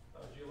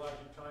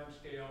geologic time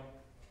scale,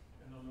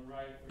 and on the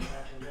right, we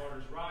have the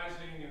waters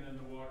rising, and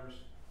then the waters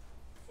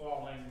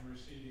falling and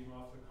receding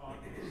off the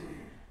continents.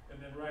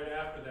 And then right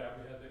after that,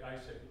 we had the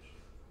Ice Age.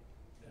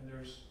 And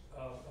there's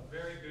a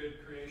very good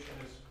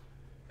creationist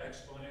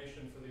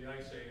explanation for the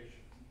Ice Age,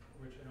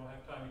 which I don't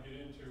have time to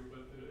get into,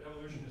 but the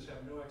evolutionists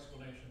have no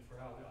explanation for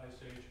how the Ice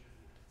Age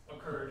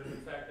occurred. And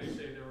in fact, they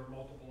say there were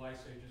multiple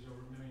Ice Ages over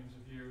millions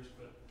of years,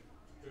 but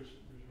there's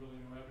really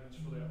no evidence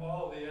for that.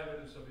 All the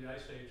evidence of the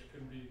Ice Age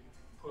can be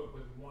put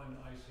with one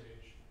Ice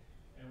Age,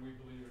 and we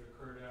believe it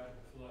occurred after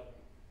the flood.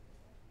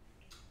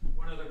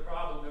 One other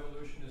problem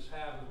evolutionists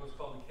have is what's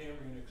called the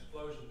Cambrian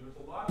explosion. There's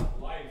a lot of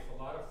life, a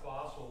lot of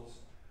fossils,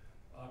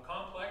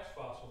 complex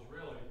fossils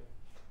really,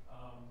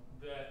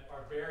 that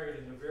are buried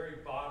in the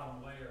very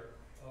bottom layer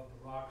of the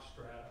rock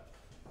strata.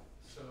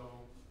 So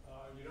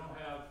you don't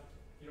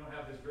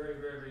have this very,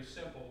 very, very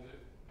simple.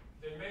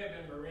 They may have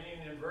been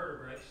marine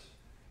invertebrates,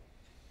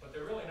 but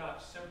they're really not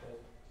simple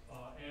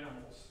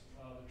animals.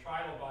 The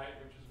trilobite,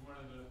 which is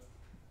one of the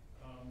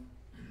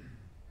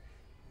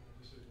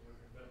this isn't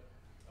working, but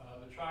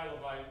the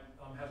trilobite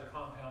has a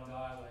compound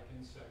eye like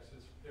insects.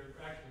 They're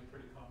actually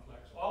pretty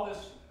complex. All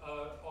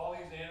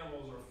these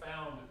animals are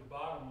found at the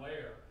bottom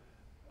layer.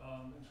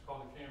 It's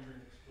called the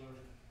Cambrian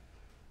explosion.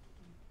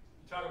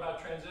 You talk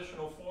about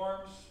transitional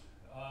forms.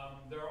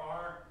 There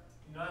are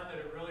none that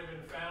have really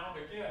been found.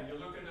 Again, you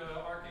look at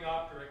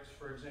Archaeopteryx,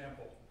 for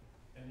example,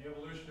 and the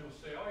evolutionist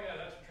will say, oh yeah,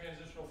 that's a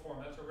transitional form.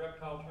 That's a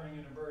reptile turning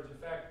into birds.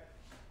 In fact,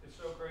 it's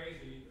so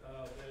crazy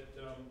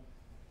that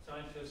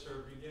scientists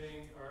are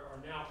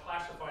now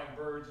classifying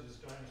birds as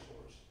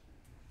dinosaurs.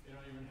 They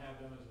don't even have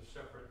them as a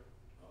separate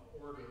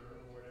order or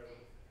whatever.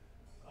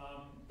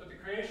 But the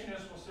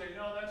creationists will say,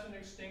 no, that's an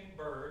extinct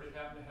bird. It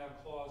happened to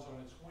have claws on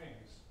its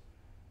wings.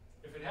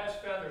 If it has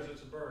feathers,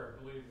 it's a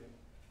bird, believe me.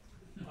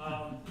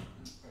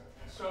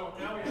 So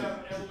now we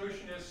have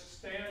evolutionist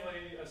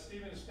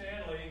Stephen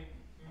Stanley,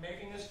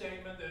 making a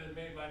statement that is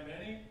made by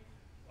many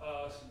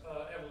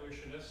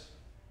evolutionists,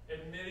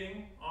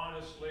 admitting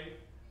honestly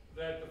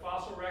that the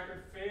fossil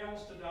record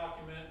fails to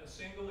document a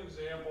single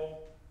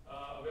example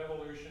of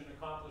evolution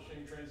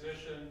accomplishing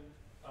transition,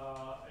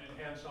 and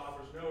hence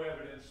offers no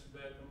evidence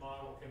that the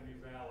model can be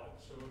valid.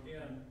 So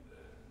again,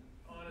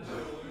 honest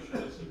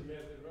evolutionists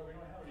admit that, well, we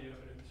don't have any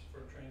evidence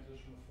for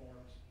transitional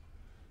forms.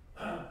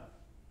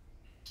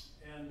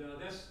 And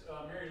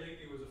Mary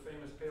Leakey was a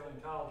famous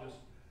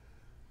paleontologist.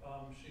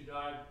 She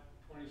died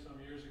 20-some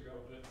years ago,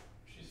 but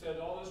she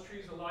said all those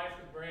trees of life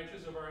with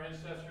branches of our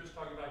ancestors,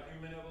 talking about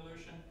human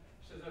evolution,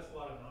 she says that's a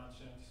lot of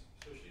nonsense.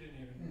 So she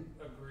didn't even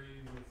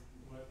agree with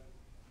what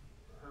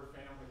her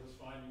family was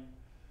finding.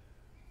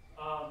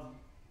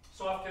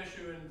 Soft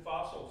tissue in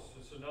fossils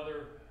is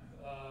another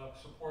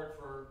support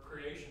for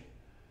creation.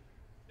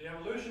 The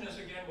evolutionists,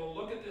 again, will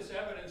look at this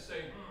evidence and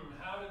say,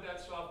 how did that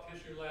soft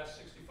tissue last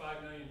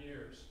 65 million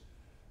years?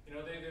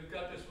 They've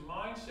got this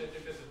mindset,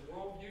 they've got this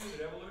worldview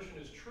that evolution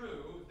is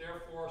true,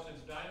 therefore, since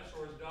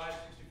dinosaurs died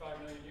 65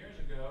 million years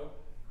ago,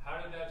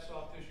 how did that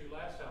soft tissue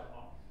last that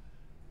long?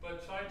 But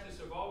scientists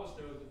have always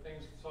known that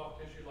things, soft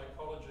tissue like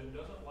collagen,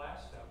 doesn't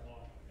last that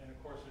long. And of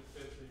course, it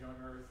fits the young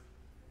Earth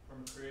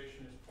from a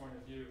creationist point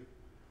of view.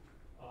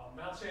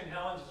 Mount St.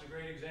 Helens is a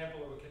great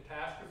example of a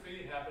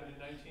catastrophe. It happened in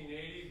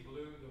 1980.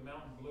 The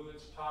mountain blew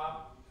its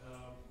top.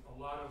 A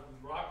lot of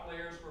rock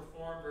layers were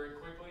formed very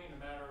quickly in a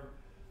matter of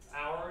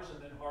hours and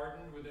then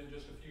hardened within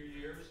just a few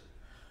years.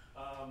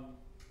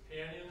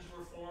 Canyons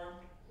were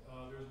formed.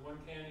 There's one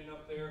canyon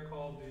up there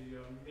called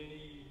the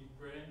Mini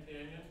Grand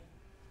Canyon,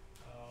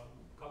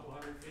 a couple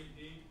hundred feet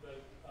deep. But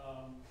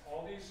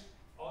all these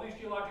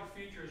geologic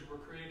features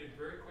were created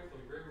very quickly,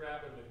 very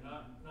rapidly,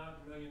 not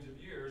millions of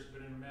years,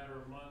 but in a matter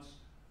of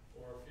months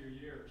or a few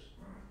years.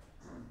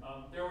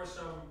 There were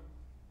some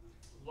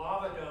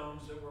lava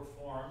domes that were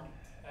formed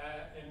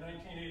in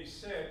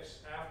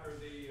 1986 after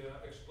the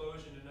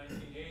explosion in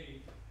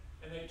 1980,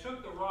 and they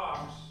took the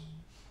rocks,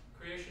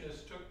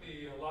 creationists took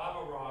the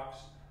lava rocks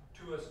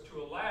to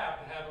a lab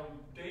to have them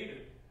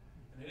dated,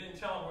 and they didn't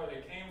tell them where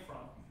they came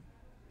from.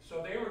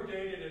 So they were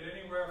dated at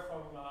anywhere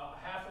from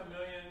 500,000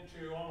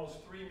 to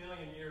almost 3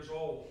 million years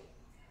old,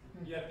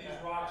 yet these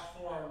rocks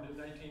formed in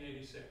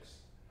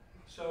 1986.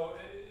 So,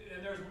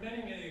 and there's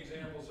many, many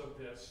examples of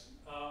this.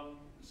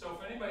 So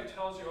if anybody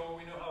tells you, oh,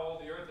 we know how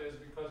old the Earth is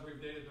because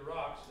we've dated the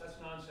rocks, that's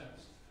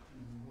nonsense.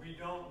 We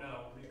don't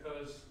know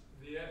because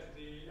the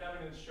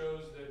evidence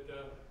shows that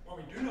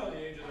when we do know the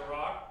age of the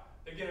rock,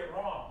 they get it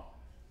wrong.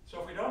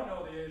 So if we don't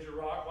know the age of the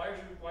rock, why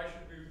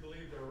should we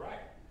believe they're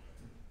right?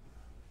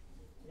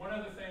 One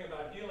other thing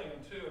about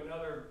helium too,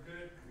 another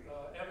good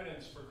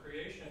evidence for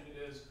creation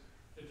is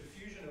the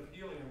diffusion of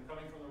helium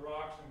coming from the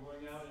rocks and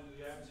going out into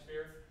the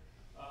atmosphere.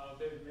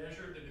 They've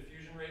measured the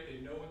diffusion rate.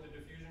 They know what the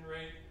diffusion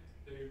rate.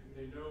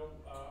 They know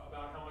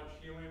about how much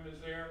helium is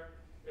there.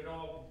 It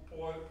all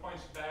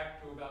points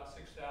back to about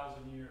 6,000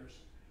 years,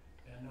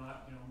 and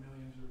not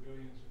millions or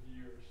billions of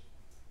years.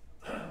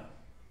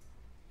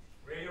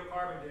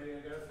 Radiocarbon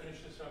dating. I got to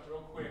finish this up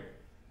real quick,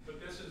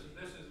 but this is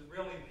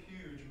really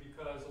huge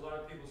because a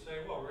lot of people say,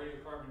 well,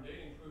 radiocarbon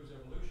dating proves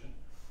evolution.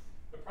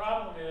 The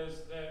problem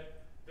is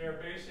that they're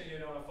basing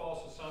it on a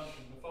false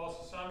assumption. The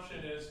false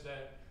assumption is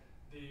that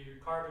the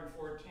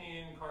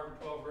carbon-14,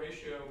 carbon-12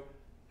 ratio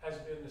has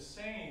been the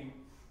same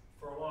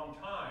for a long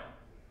time,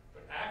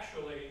 but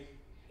actually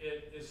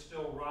it is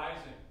still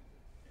rising.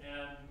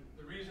 And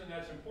the reason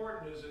that's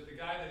important is that the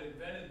guy that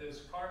invented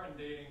this carbon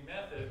dating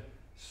method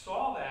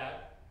saw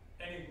that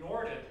and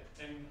ignored it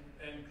and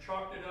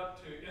chalked it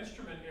up to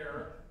instrument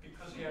error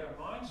because he had a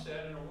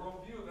mindset and a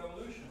worldview of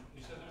evolution.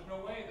 He said there's no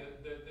way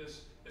that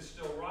this is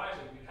still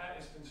rising.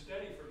 It's been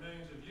steady for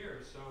millions of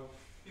years, so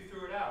he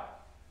threw it out.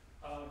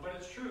 But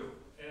it's true,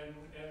 and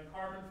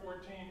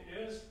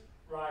carbon-14 is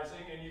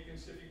rising, and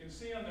if you can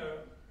see on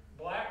the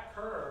black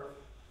curve,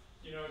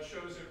 it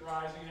shows it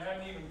rising. It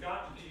hasn't even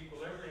gotten to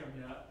equilibrium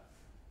yet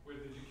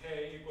with the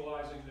decay,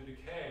 equalizing the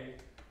decay.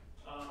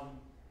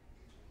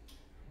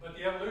 But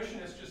the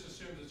evolutionist just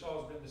assumes it's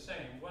always been the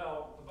same.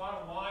 Well, the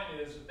bottom line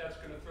is that that's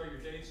going to throw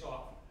your dates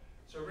off.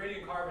 So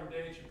radiocarbon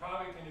dates, you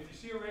probably can, if you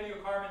see a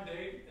radiocarbon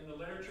date in the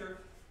literature,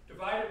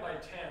 divide it by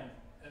 10,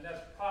 and that's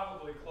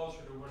probably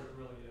closer to what it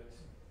really is.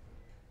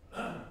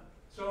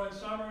 So in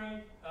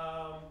summary,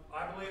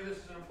 I believe this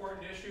is an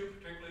important issue,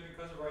 particularly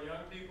because of our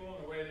young people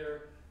and the way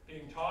they're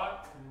being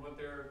taught and what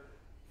they're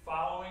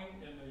following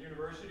in the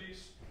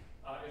universities.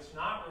 It's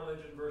not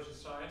religion versus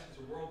science,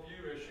 it's a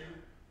worldview issue.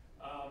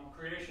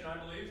 Creation, I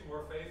believe, is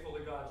more faithful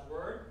to God's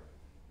word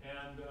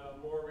and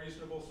more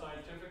reasonable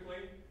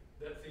scientifically.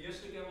 That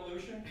theistic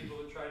evolution, people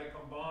that try to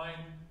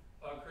combine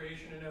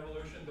creation and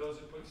evolution, those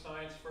that put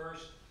science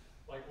first,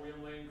 like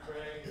William Lane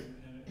Craig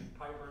and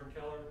Piper and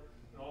Keller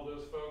and all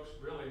those folks,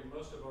 really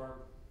most of our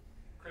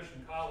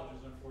Christian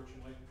colleges,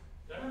 unfortunately,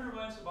 that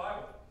undermines the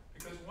Bible.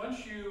 Because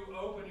once you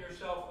open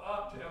yourself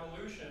up to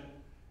evolution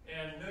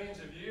and millions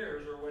of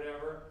years or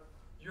whatever,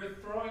 you're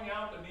throwing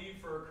out the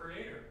need for a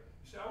creator.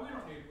 You say, oh, we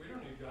don't need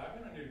God,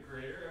 we don't need a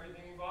creator,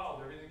 everything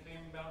evolved, everything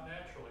came about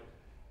naturally.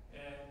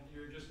 And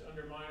you're just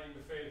undermining the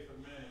faith of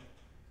many.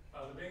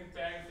 The Big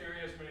Bang Theory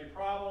has many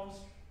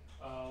problems.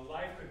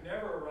 Life could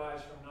never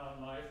arise from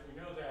non-life, we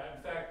know that.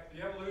 In fact,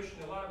 a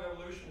lot of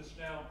evolutionists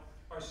now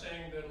are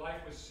saying that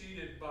life was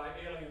seeded by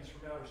aliens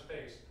from outer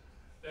space.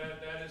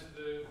 That is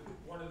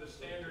one of the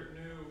standard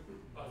new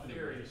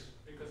theories,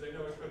 because they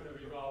know it couldn't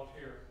have evolved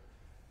here.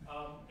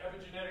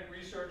 Epigenetic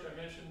research, I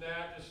mentioned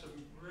that, just some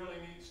really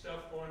neat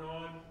stuff going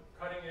on,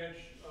 cutting edge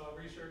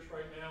research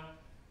right now,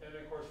 and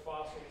of course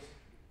fossils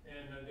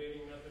and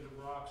dating method of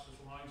rocks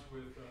aligns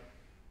with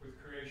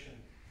creation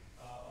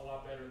a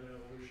lot better than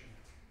evolution.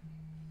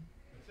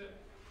 That's it.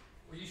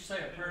 Will you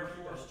say a prayer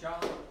for us,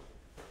 John?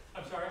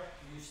 I'm sorry?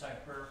 Will you say a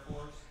prayer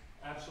for us?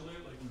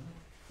 Absolutely.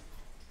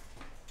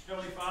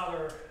 Heavenly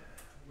Father,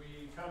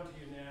 we come to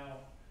you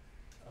now,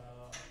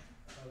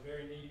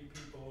 very needy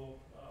people,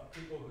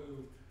 people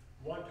who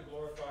want to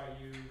glorify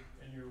you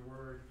and your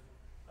word.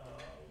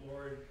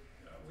 Lord,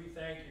 we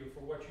thank you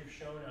for what you've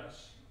shown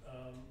us,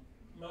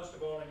 most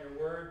of all in your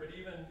word, but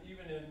even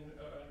in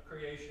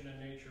creation and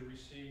nature, we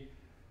see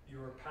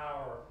your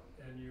power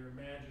and your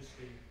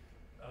majesty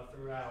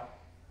throughout.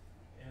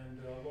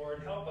 And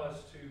Lord, help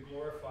us to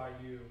glorify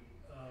you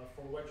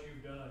for what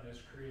you've done as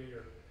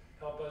creator.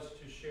 Help us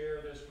to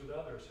share this with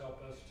others.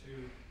 Help us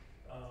to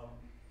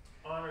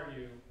honor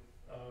you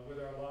with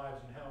our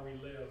lives and how we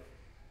live.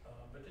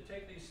 But to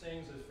take these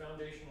things as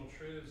foundational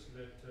truths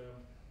that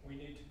we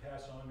need to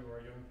pass on to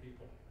our young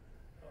people.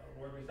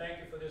 Lord, we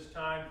thank you for this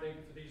time. Thank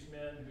you for these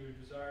men who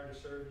desire to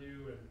serve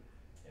you.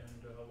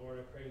 And Lord,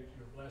 I pray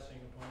your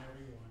blessing upon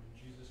everyone. In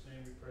Jesus'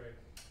 name we pray.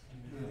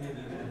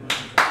 Amen.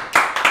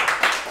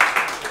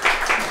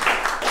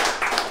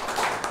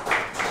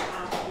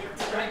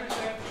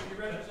 If you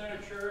represent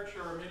a church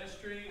or a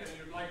ministry and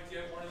you'd like to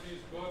get one of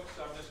these books,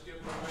 I'm just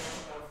giving them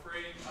away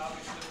free.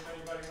 Obviously, if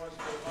anybody wants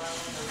to buy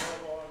one, they're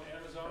available on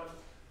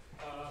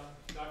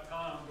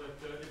Amazon.com. But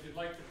if you'd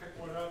like to pick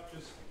one up,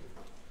 just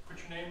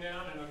put your name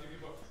down and I'll give you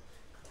a book.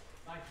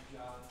 Thank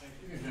you, John. Thank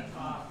you.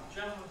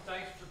 Gentlemen,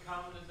 thanks for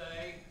coming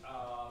today. It's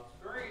a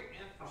very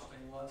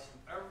interesting lesson.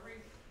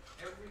 Every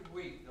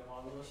week that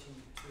I listen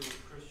to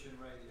Christian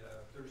radio,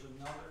 there's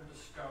another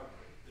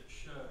discovery that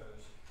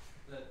shows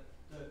that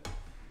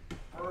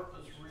earth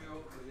is real,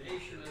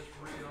 creation is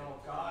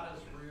real, God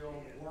is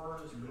real,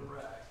 word is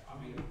correct. I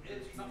mean,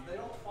 they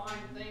don't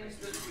find things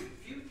that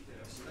refute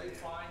this. They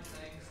find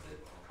things that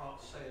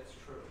say it's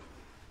true.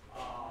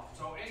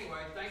 So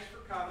anyway, thanks for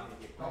coming.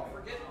 Don't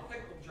forget to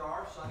pickle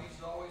jar. Sonny's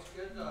always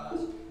good to us.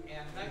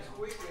 And next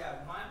week we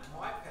have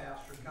my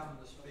pastor coming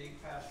to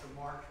speak, Pastor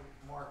Mark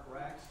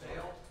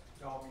Ragsdale.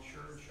 Y'all be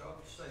sure and show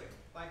up to see him.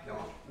 Thank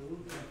y'all. Thank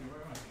you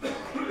very much.